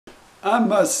I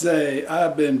must say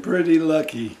I've been pretty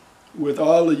lucky with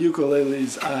all the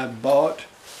ukuleles I've bought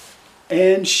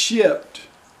and shipped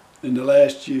in the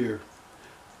last year.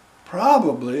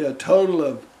 Probably a total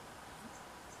of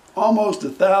almost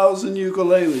 1,000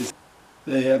 ukuleles.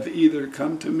 They have either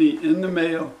come to me in the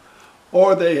mail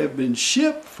or they have been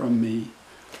shipped from me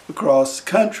across the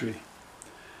country.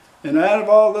 And out of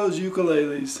all those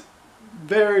ukuleles,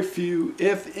 very few,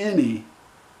 if any,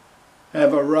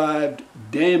 have arrived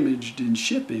damaged in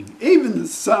shipping. Even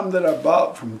some that I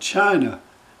bought from China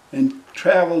and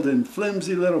traveled in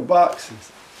flimsy little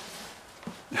boxes.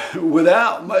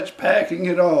 Without much packing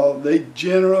at all, they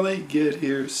generally get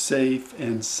here safe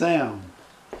and sound.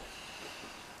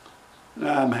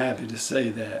 I'm happy to say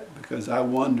that because I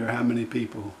wonder how many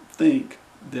people think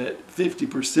that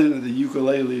 50% of the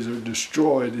ukuleles are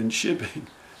destroyed in shipping.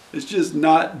 It's just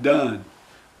not done.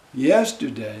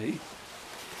 Yesterday,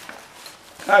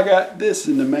 I got this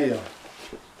in the mail.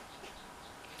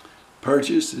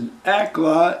 Purchased an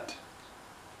Aklot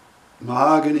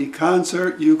Mahogany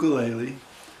concert ukulele.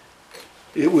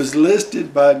 It was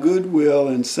listed by Goodwill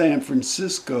in San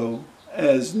Francisco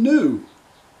as new.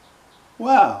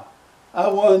 Wow! I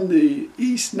won the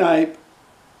e-snipe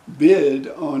bid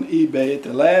on eBay at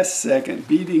the last second,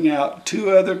 beating out two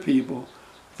other people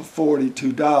for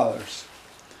 $42.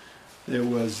 There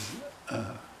was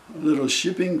a little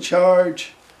shipping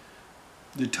charge.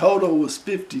 The total was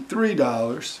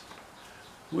 $53,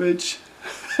 which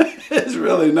is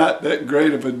really not that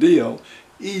great of a deal,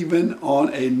 even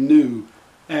on a new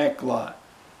Aklot.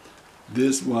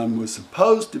 This one was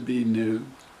supposed to be new,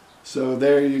 so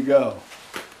there you go.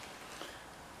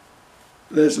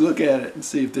 Let's look at it and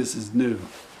see if this is new.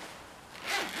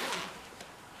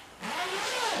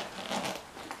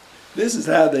 This is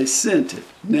how they sent it.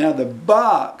 Now the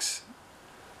box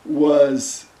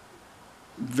was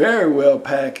very well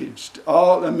packaged.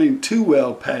 Too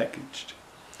well packaged.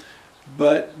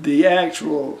 But the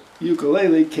actual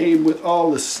ukulele came with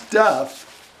all the stuff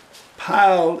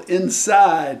piled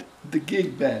inside the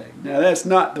gig bag. Now that's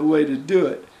not the way to do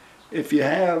it. If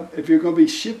you're going to be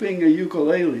shipping a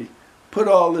ukulele, put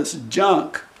all this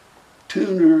junk,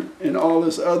 tuner and all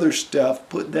this other stuff,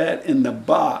 put that in the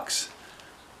box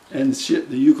and ship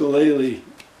the ukulele.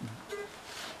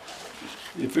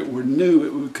 If it were new,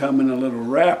 it would come in a little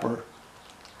wrapper.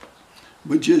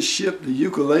 But just ship the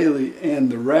ukulele and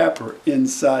the wrapper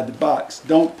inside the box.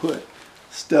 Don't put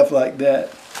stuff like that,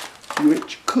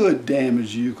 which could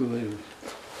damage the ukulele.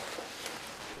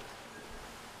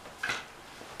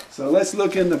 So let's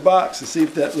look in the box and see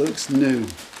if that looks new.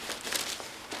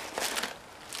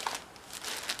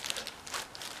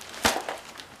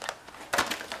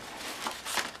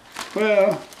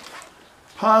 Well,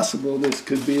 possible this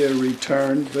could be a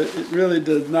return, but it really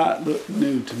does not look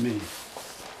new to me.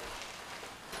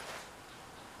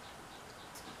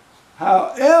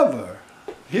 However,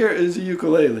 here is a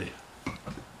ukulele.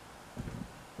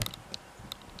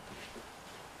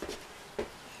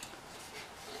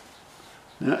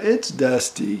 Now it's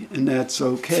dusty, and that's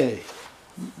okay.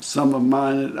 Some of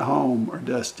mine at home are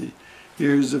dusty.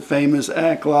 Here's a famous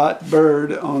Aklot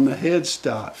bird on the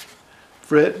headstock.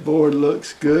 Fretboard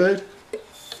looks good.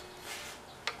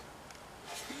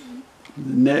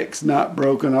 The neck's not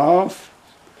broken off.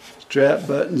 Strap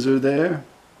buttons are there.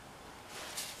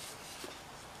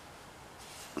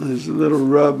 There's a little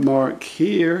rub mark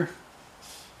here.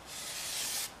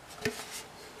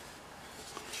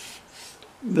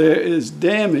 There is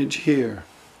damage here.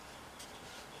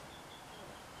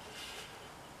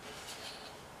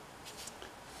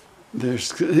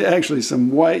 There's actually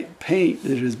some white paint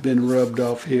that has been rubbed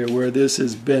off here where this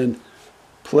has been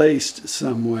placed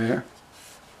somewhere.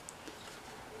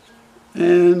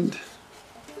 And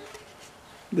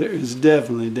there is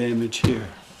definitely damage here.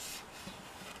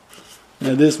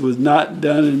 Now this was not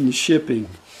done in the shipping.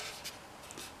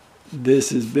 This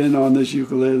has been on this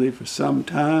ukulele for some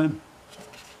time.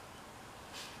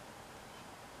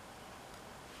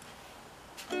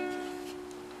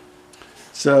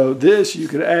 So this you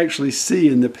could actually see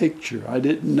in the picture. I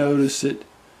didn't notice it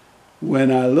when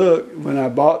I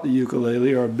bought the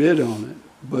ukulele or bid on it.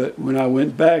 But when I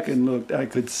went back and looked, I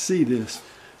could see this.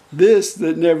 This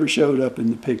that never showed up in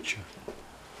the picture.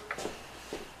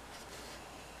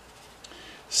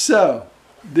 So,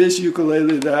 this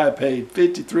ukulele that I paid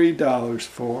 $53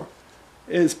 for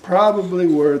is probably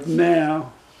worth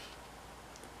now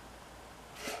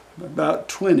about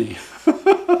 $20.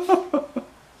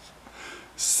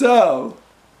 So,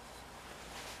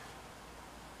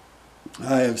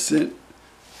 I have sent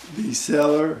the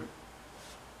seller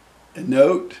a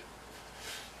note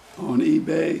on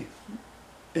eBay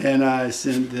and I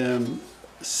sent them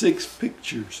 6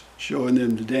 pictures showing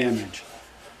them the damage.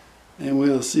 And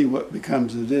we'll see what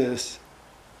becomes of this.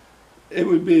 It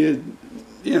would be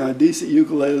a decent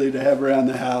ukulele to have around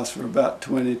the house for about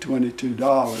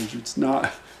 $22. It's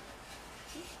not,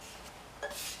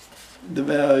 the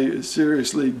value is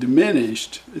seriously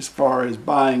diminished as far as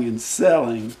buying and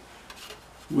selling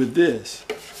with this.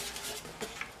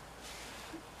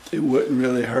 It wouldn't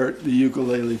really hurt the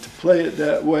ukulele to play it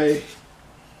that way.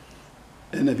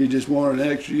 And if you just want an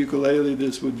extra ukulele,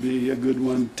 this would be a good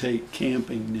one to take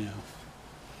camping now.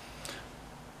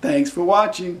 Thanks for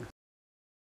watching.